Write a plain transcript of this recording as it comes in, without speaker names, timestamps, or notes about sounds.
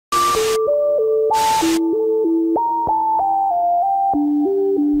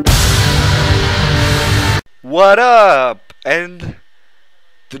What up? And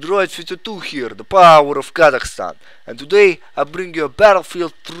the Droid 52 here, the power of Kazakhstan. And today I bring you a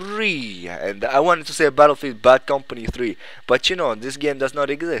Battlefield 3. And I wanted to say Battlefield Bad Company 3, but you know, this game does not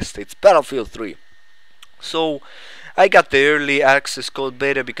exist. It's Battlefield 3. So I got the early access code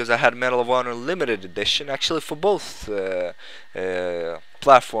beta because I had Medal of Honor limited edition, actually for both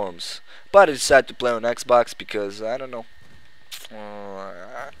platforms. But I decided to play on Xbox because I don't know.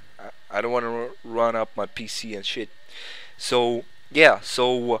 I don't want to run up my PC and shit. So yeah,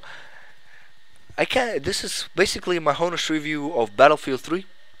 I can. This is basically my honest review of Battlefield 3,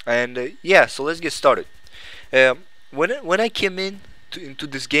 and yeah. So let's get started. When I came into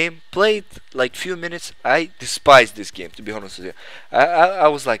this game, played like few minutes, I despised this game. To be honest with you, I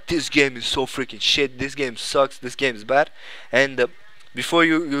was like, this game is so freaking shit. This game sucks. This game is bad. And before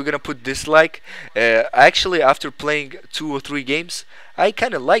you're gonna put dislike, actually after playing 2 or 3 games, I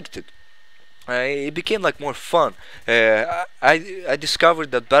kind of liked it. It became like more fun. I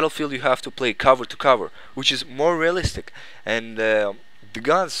discovered that Battlefield you have to play cover to cover, which is more realistic, and the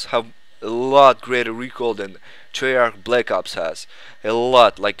guns have a lot greater recoil than Treyarch Black Ops has. A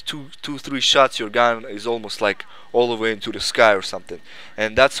lot, like two, 3 shots, your gun is almost like all the way into the sky or something.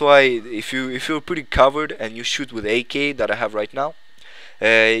 And that's why if you're pretty covered and you shoot with AK that I have right now,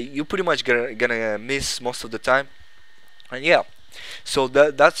 you pretty much gonna miss most of the time. And yeah, so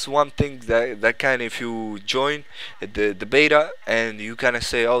that's one thing that kind of, if you join the beta and you kind of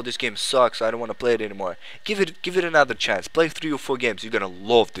say, oh, this game sucks, I don't want to play it anymore, give it another chance. Play 3 or 4 games. You're gonna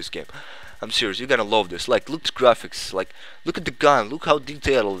love this game. I'm serious, you're gonna love this. Like, look at the graphics, like look at the gun, look how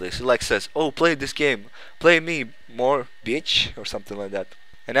detailed it is. It like says, oh, play this game, play me more, bitch, or something like that.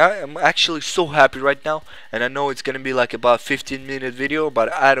 And I am actually so happy right now, and I know it's gonna be like about 15-minute video,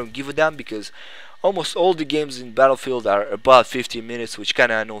 but I don't give a damn because almost all the games in Battlefield are about 15 minutes, which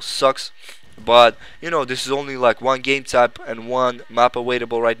kinda I know sucks. But you know, this is only like one game type and one map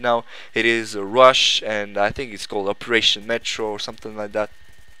available right now. It is Rush, and I think it's called Operation Metro or something like that.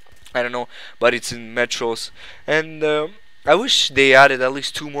 I don't know, but it's in metros, and I wish they added at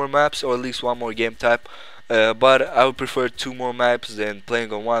least 2 more maps or at least one more game type. But I would prefer 2 more maps than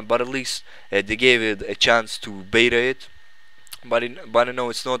playing on one. But at least they gave it a chance to beta it. But I know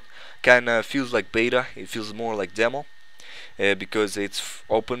it's not kind of feels like beta. It feels more like demo because it's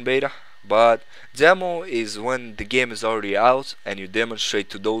open beta. But demo is when the game is already out and you demonstrate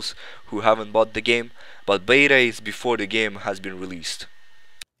to those who haven't bought the game. But beta is before the game has been released.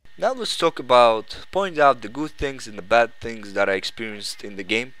 Now let's talk about, point out the good things and the bad things that I experienced in the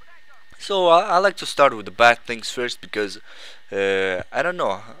game. So I like to start with the bad things first because I don't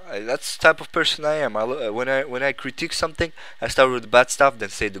know, that's the type of person I am. When I critique something, I start with the bad stuff, then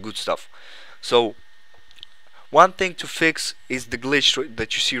say the good stuff. So one thing to fix is the glitch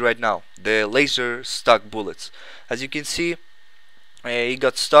that you see right now, the laser stuck bullets. As you can see, it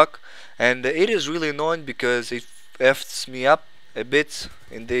got stuck, and it is really annoying because it f's me up a bit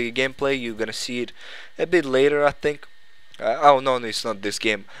in the gameplay. You're gonna see it a bit later, I think. Oh no, it's not this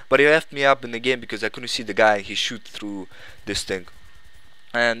game, but it left me up in the game because I couldn't see the guy he shoot through this thing,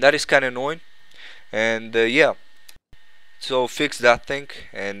 and that is kind of annoying. And yeah, so fix that thing.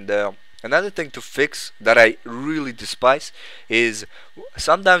 And another thing to fix that I really despise is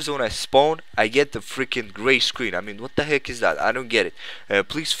sometimes when I spawn I get the freaking gray screen. I mean, what the heck is that? I don't get it.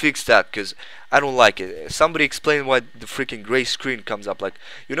 Please fix that because I don't like it. Somebody explain why the freaking gray screen comes up. Like,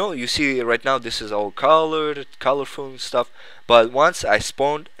 you know, you see right now this is all colored, colorful and stuff, but once I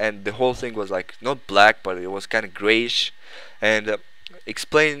spawned and the whole thing was like not black but it was kind of grayish. And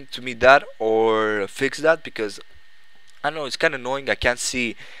explain to me that or fix that because I don't know, it's kind of annoying. I can't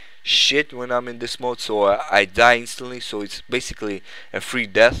see shit when I'm in this mode, so I die instantly. So it's basically a free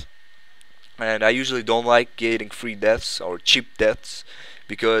death, and I usually don't like getting free deaths or cheap deaths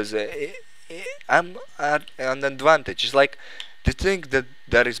because I'm at an advantage. It's like the thing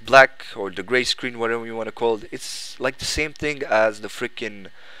that is black or the gray screen, whatever you want to call it. It's like the same thing as the freaking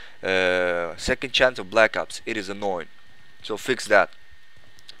second chance of Black Ops. It is annoying, so fix that.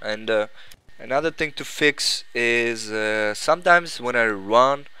 And another thing to fix is sometimes when I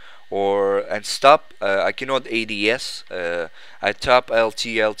run and stop, I cannot ADS. I tap LT,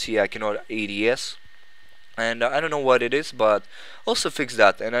 I cannot ADS, and I don't know what it is, but also fix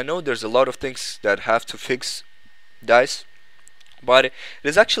that. And I know there's a lot of things that have to fix, guys, but it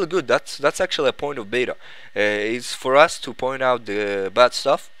is actually good. That's actually a point of beta. It's for us to point out the bad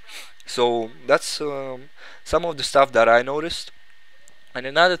stuff. So that's some of the stuff that I noticed. And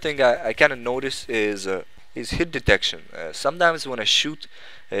another thing I kind of notice is hit detection. Sometimes when I shoot,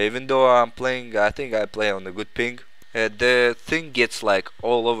 even though I'm playing, I think I play on a good ping, the thing gets like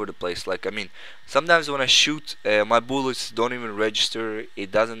all over the place. Like, I mean, sometimes when I shoot, my bullets don't even register.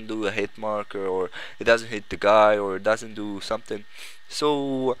 It doesn't do a hit marker, or it doesn't hit the guy, or it doesn't do something.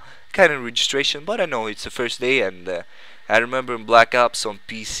 So kind of registration. But I know it's the first day, and I remember in Black Ops on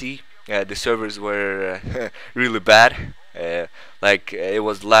PC, the servers were really bad. Like it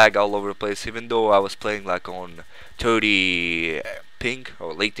was lag all over the place, even though I was playing like on 30 ping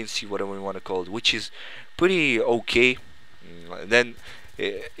or latency, whatever you want to call it, which is pretty okay. Then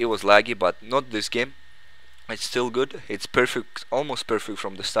it was laggy, but not this game. It's still good. It's perfect, almost perfect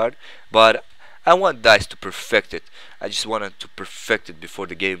from the start. But I want DICE to perfect it. I just wanted to perfect it before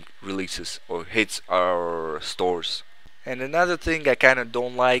the game releases or hits our stores. And another thing I kind of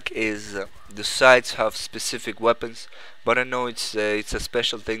don't like is the sides have specific weapons, but I know it's a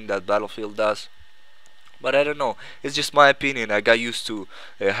special thing that Battlefield does. But I don't know. It's just my opinion. I got used to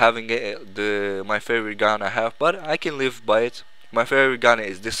having the my favorite gun I have, but I can live by it. My favorite gun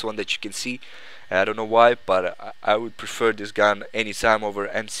is this one that you can see. I don't know why, but I would prefer this gun anytime over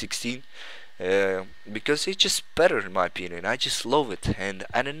M16 because it's just better in my opinion. I just love it, and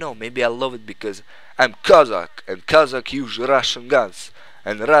I don't know. Maybe I love it because I'm Kazakh, and Kazakh use Russian guns,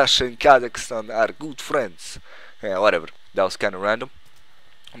 and Russia and Kazakhstan are good friends. Yeah, whatever. That was kind of random.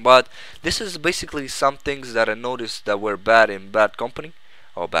 But this is basically some things that I noticed that were bad in Bad Company.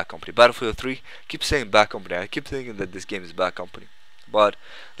 Or Bad Company. Battlefield 3. Keep saying Bad Company. I keep thinking that this game is Bad Company. But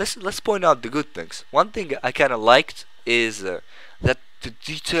let's point out the good things. One thing I kind of liked is that the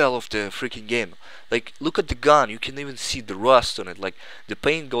detail of the freaking game. Like, look at the gun. You can even see the rust on it. Like, the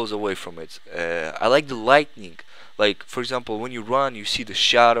paint goes away from it. I like the lightning. Like, for example, when you run, you see the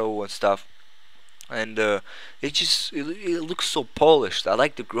shadow and stuff. And it looks so polished. I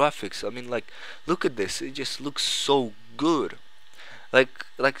like the graphics. I mean, like, look at this. It just looks so good. The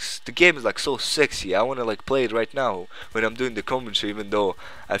game is like so sexy. I wanna like play it right now when I'm doing the commentary, even though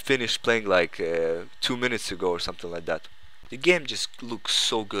I finished playing like 2 minutes ago or something like that. The game just looks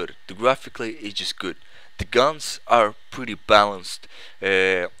so good. The graphically is just good. The guns are pretty balanced.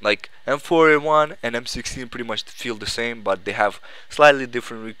 Like M4A1 and M16 pretty much feel the same, but they have slightly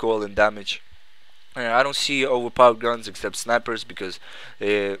different recoil and damage. I don't see overpowered guns except snipers because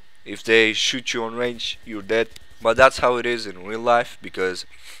if they shoot you on range, you're dead. But that's how it is in real life, because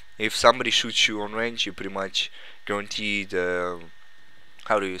if somebody shoots you on range, you pretty much guaranteed,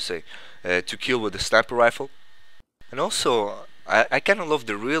 how do you say, to kill with a sniper rifle. And also, I kind of love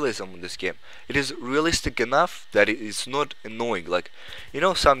the realism in this game. It is realistic enough that it is not annoying. Like, you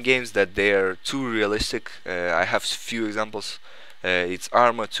know, some games that they are too realistic. I have few examples. It's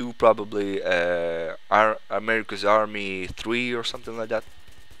Arma 2 probably, America's Army 3 or something like that.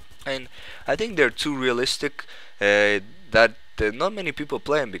 And I think they're too realistic that not many people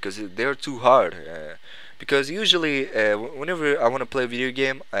play them because they're too hard. Because usually, whenever I want to play a video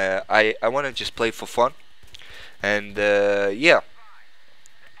game, I want to just play for fun. And yeah,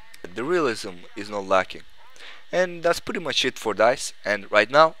 the realism is not lacking. And that's pretty much it for DICE. And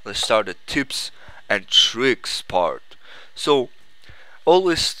right now, let's start the tips and tricks part. So,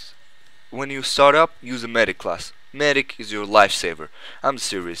 always when you start up, use a medic class. Medic is your lifesaver. I'm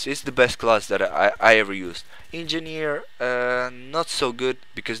serious. It's the best class that I ever used. Engineer, not so good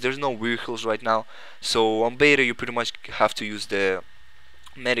because there's no vehicles right now. So on beta, you pretty much have to use the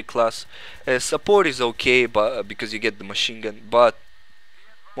medic class. Support is okay, but because you get the machine gun. But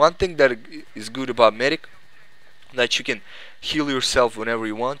one thing that is good about medic, that you can heal yourself whenever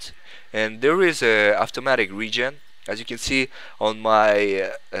you want, and there is a automatic regen. As you can see on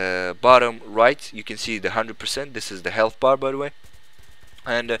my bottom right, you can see the 100%. This is the health bar, by the way.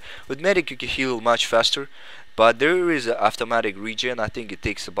 And with medic, you can heal much faster. But there is an automatic regen. I think it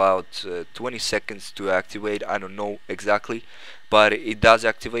takes about 20 seconds to activate. I don't know exactly, but it does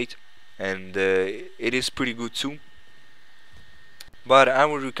activate, and it is pretty good too. But I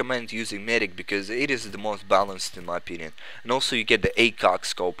would recommend using medic because it is the most balanced in my opinion. And also you get the ACOG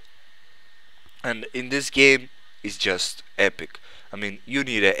scope. And in this game, is just epic. I mean, you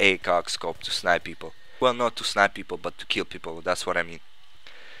need an ACOG scope to snipe people. Well, not to snipe people, but to kill people. That's what I mean.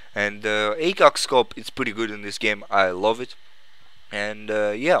 And ACOG scope is pretty good in this game. I love it. And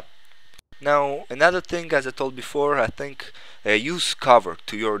yeah. Now, another thing, as I told before, I think use cover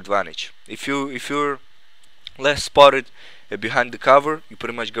to your advantage. If you're less spotted behind the cover, you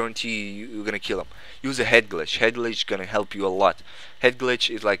pretty much guarantee you're gonna kill them. Use a head glitch. Head glitch is gonna help you a lot. Head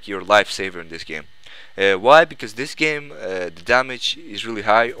glitch is like your lifesaver in this game. Why? Because this game, the damage is really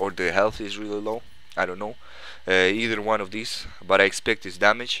high or the health is really low. I don't know. Either one of these, but I expect it's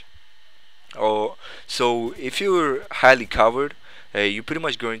damage. So if you're highly covered, you pretty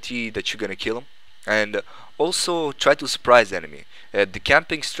much guarantee that you're gonna kill them. and also try to surprise enemy. The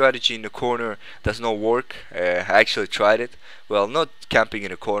camping strategy in the corner does not work. I actually tried it. Well, not camping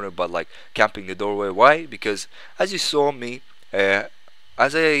in a corner, but like camping the doorway. Why? Because as you saw me, uh,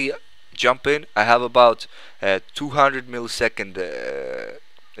 as I jump in, I have about 200 millisecond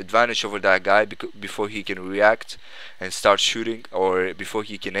advantage over that guy before he can react and start shooting, or before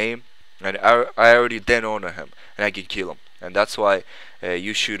he can aim, and I already then honor him and I can kill him. And that's why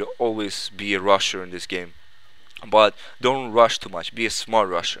you should always be a rusher in this game, but don't rush too much. Be a smart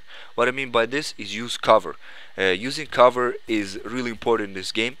rusher. What I mean by this is use cover. Using cover is really important in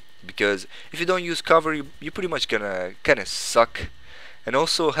this game, because if you don't use cover, you pretty much gonna kind of suck. And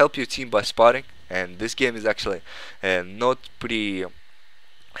also help your team by spotting. And this game is actually not pretty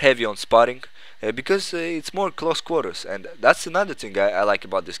heavy on spotting, because it's more close quarters, and that's another thing I like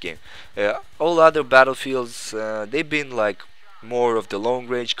about this game. All other battlefields, they've been like more of the long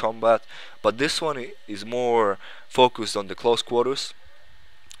range combat, but this one is more focused on the close quarters,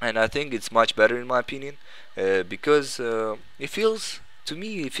 and I think it's much better in my opinion, because it feels, to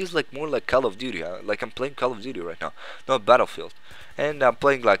me it feels like more like Call of Duty, like I'm playing Call of Duty right now, not Battlefield. And I'm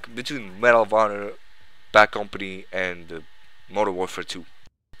playing like between Medal of Honor, Bad Company, and Modern Warfare 2.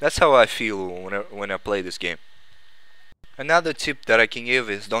 That's how I feel when I play this game. Another tip that I can give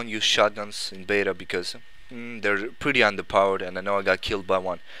is don't use shotguns in beta, because they're pretty underpowered, and I know I got killed by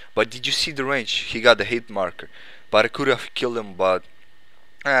one. But did you see the range? He got the hit marker, but I could have killed him, but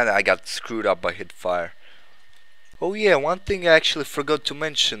I got screwed up by hit fire. Oh yeah, one thing I actually forgot to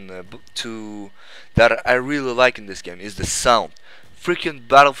mention that I really like in this game is the sound. Freaking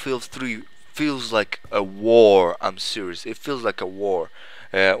Battlefield 3 feels like a war. I'm serious. It feels like a war.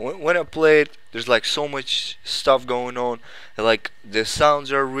 When I play it, there's like so much stuff going on. Like the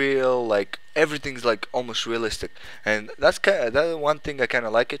sounds are real. Like everything's like almost realistic, and that's one thing I kind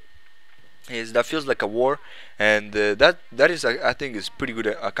of like it. Is that feels like a war, and that is I think is pretty good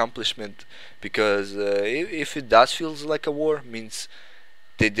accomplishment, because if it does feels like a war, means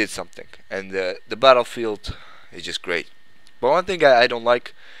they did something, and the battlefield is just great. But one thing I don't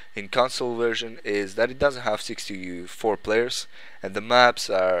like in console version is that it doesn't have 64 players, and the maps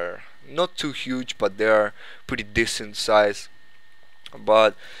are not too huge, but they are pretty decent size.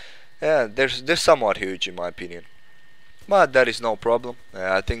 But yeah, they're somewhat huge in my opinion. But that is no problem.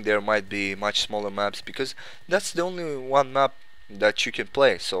 I think there might be much smaller maps, because that's the only one map that you can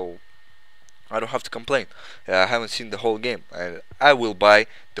play, so I don't have to complain. I haven't seen the whole game, and I will buy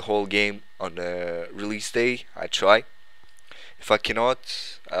the whole game on the release day. I try. If I cannot,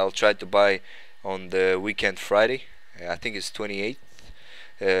 I'll try to buy on the weekend Friday. I think it's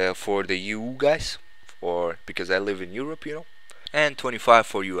 28th, for the EU guys, or because I live in Europe, you know, and 25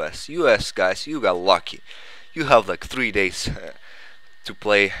 for US. US guys, you got lucky. You have like 3 days to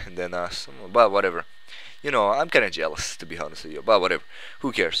play, and then us. But whatever. You know, I'm kind of jealous, to be honest with you. But whatever.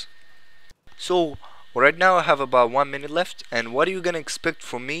 Who cares? So right now I have about 1 minute left, and what are you gonna expect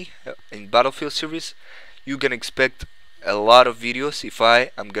from me in Battlefield series? You gonna expect a lot of videos if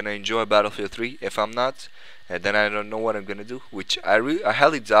I am gonna enjoy Battlefield 3. If I'm not, then I don't know what I'm gonna do. Which I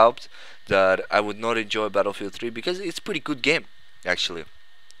highly doubt that I would not enjoy Battlefield 3, because it's a pretty good game actually.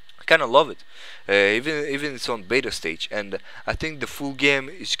 I kind of love it, even it's on beta stage, and I think the full game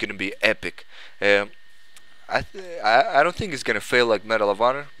is gonna be epic. I don't think it's gonna fail like Medal of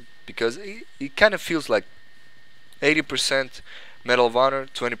Honor, because it kind of feels like 80% Medal of Honor,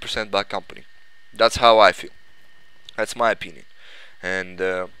 20% Bad Company. That's how I feel. That's my opinion. And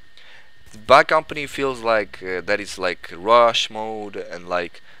Bad Company feels like that is like rush mode, and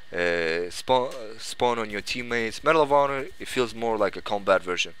like spawn on your teammates. Medal of Honor, it feels more like a combat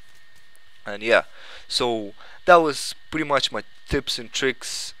version. And yeah, so that was pretty much my tips and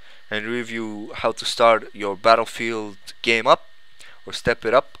tricks and review how to start your Battlefield game up, or step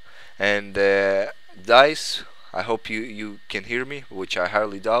it up. And guys, I hope you can hear me, which I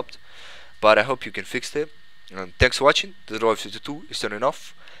hardly doubt, but I hope you can fix it. And thanks for watching. The Droid 52 is turning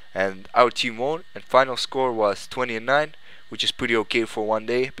off, and our team won, and final score was 20-9, which is pretty okay for one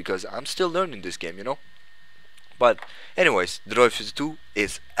day, because I'm still learning this game, you know. But anyways, the Droid 52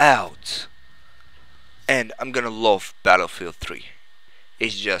 is out, and I'm gonna love Battlefield 3.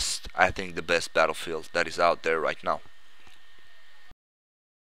 It's just, I think, the best Battlefield that is out there right now.